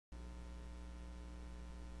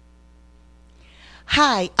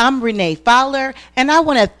Hi, I'm Renee Fowler, and I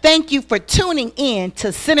want to thank you for tuning in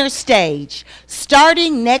to Center Stage.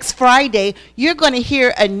 Starting next Friday, you're going to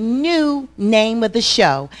hear a new name of the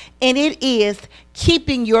show, and it is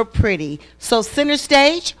Keeping Your Pretty. So Center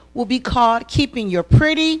Stage will be called Keeping Your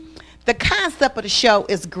Pretty. The concept of the show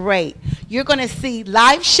is great. You're going to see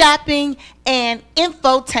live shopping and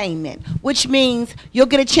infotainment, which means you'll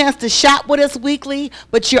get a chance to shop with us weekly,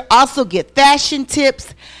 but you'll also get fashion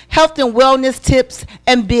tips, health and wellness tips,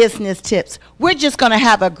 and business tips. We're just going to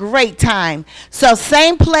have a great time. So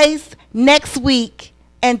same place next week,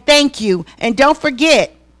 and thank you. And don't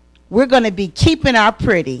forget, we're going to be keeping our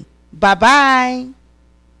pretty. Bye-bye.